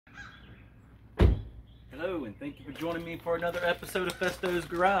Hello, and thank you for joining me for another episode of Festo's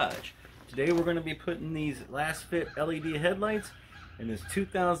Garage. Today we're going to be putting these LASFIT LED headlights in this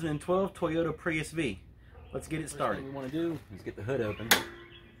 2012 Toyota Prius V. Let's get it started. What we want to do is get the hood open.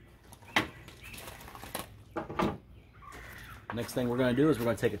 Next thing we're going to do is we're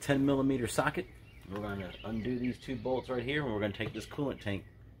going to take a 10mm socket. We're going to undo these two bolts right here, and we're going to take this coolant tank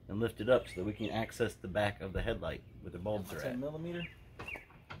and lift it up so that we can access the back of the headlight where the bulbs are at. 10mm.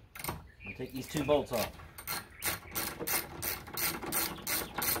 And take these two bolts off.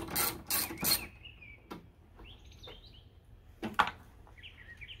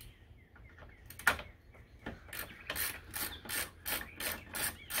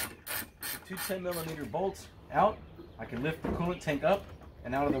 Two 10mm bolts out, I can lift the coolant tank up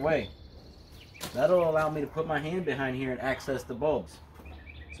and out of the way. That'll allow me to put my hand behind here and access the bulbs.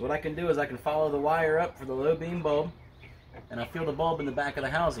 So what I can do is I can follow the wire up for the low beam bulb, and I feel the bulb in the back of the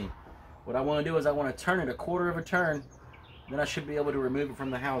housing. What I want to do is I want to turn it a quarter of a turn, then I should be able to remove it from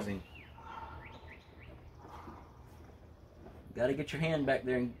the housing. Got to get your hand back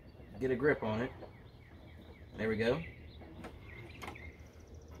there and get a grip on it. There we go.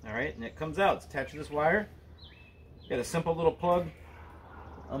 Alright, and it comes out. It's attached to this wire. Got a simple little plug.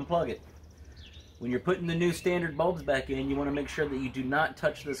 Unplug it. When you're putting the new standard bulbs back in, you want to make sure that you do not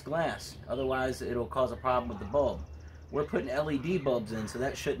touch this glass. Otherwise, it'll cause a problem with the bulb. We're putting LED bulbs in, so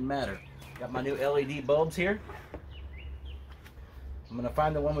that shouldn't matter. Got my new LED bulbs here. I'm going to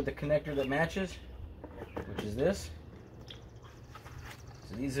find the one with the connector that matches, which is this.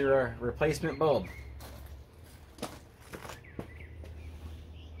 So these are our replacement bulbs.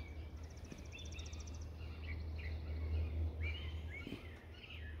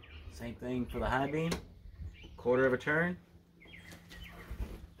 Same thing for the high beam. Quarter of a turn.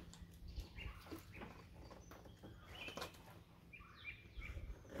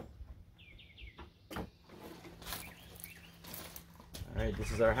 Alright,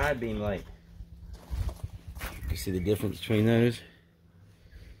 this is our high beam light. You see the difference between those?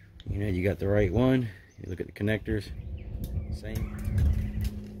 You know, you got the right one. You look at the connectors. Same.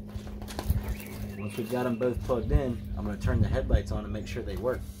 Once we've got them both plugged in, I'm going to turn the headlights on and make sure they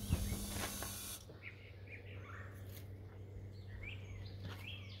work.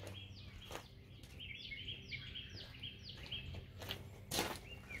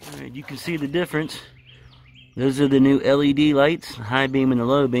 Alright, you can see the difference. Those are the new LED lights, the high beam and the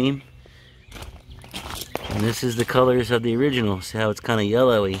low beam. And this is the colors of the original. See how it's kind of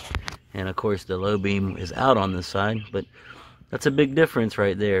yellowy? And of course the low beam is out on this side, but that's a big difference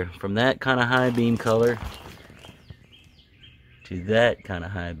right there. From that kind of high beam color to that kind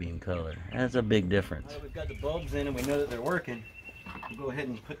of high beam color. That's a big difference. Right, we've got the bulbs in and we know that they're working. We'll go ahead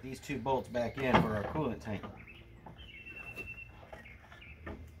and put these two bolts back in for our coolant tank.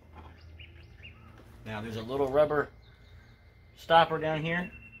 Now there's a little rubber stopper down here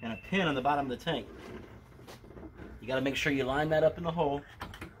and a pin on the bottom of the tank. You got to make sure you line that up in the hole,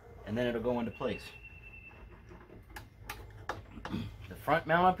 and then it'll go into place. The front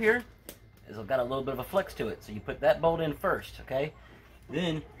mount up here has got a little bit of a flex to it, so you put that bolt in first, okay?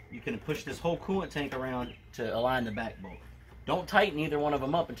 Then you can push this whole coolant tank around to align the back bolt. Don't tighten either one of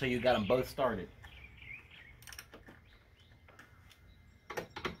them up until you got them both started.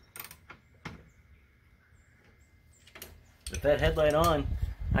 With that headlight on,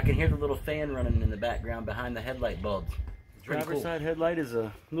 I can hear the little fan running in the background behind the headlight bulbs. Driver's side headlight is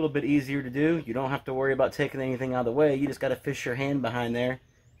a little bit easier to do. You don't have to worry about taking anything out of the way. You just got to fish your hand behind there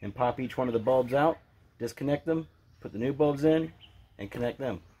and pop each one of the bulbs out, disconnect them, put the new bulbs in, and connect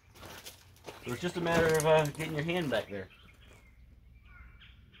them. So it's just a matter of getting your hand back there.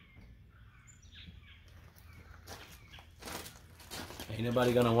 Ain't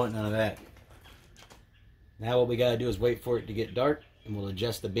nobody gonna want none of that. Now what we gotta do is wait for it to get dark, and we'll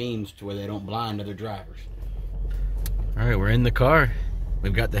adjust the beams to where they don't blind other drivers. Alright, we're in the car.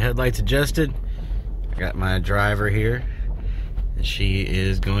 We've got the headlights adjusted. I got my driver here, and she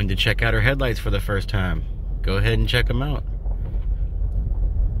is going to check out her headlights for the first time. Go ahead and check them out.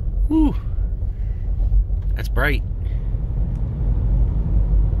 Woo! That's bright.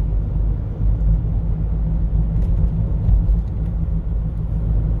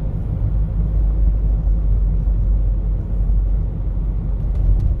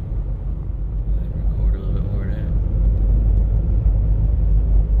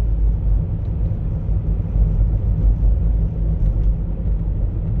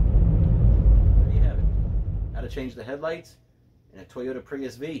 Change the headlights in a Toyota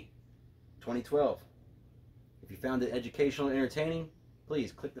Prius V 2012. If you found it educational and entertaining,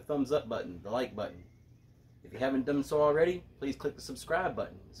 please click the thumbs up button, the like button. If you haven't done so already, please click the subscribe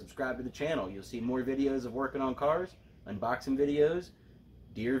button. Subscribe to the channel. You'll see more videos of working on cars, unboxing videos,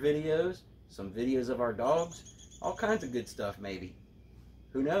 deer videos, some videos of our dogs, all kinds of good stuff maybe.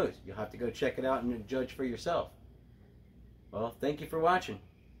 Who knows? You'll have to go check it out and judge for yourself. Well, thank you for watching.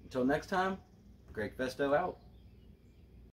 Until next time, GreggFesto out.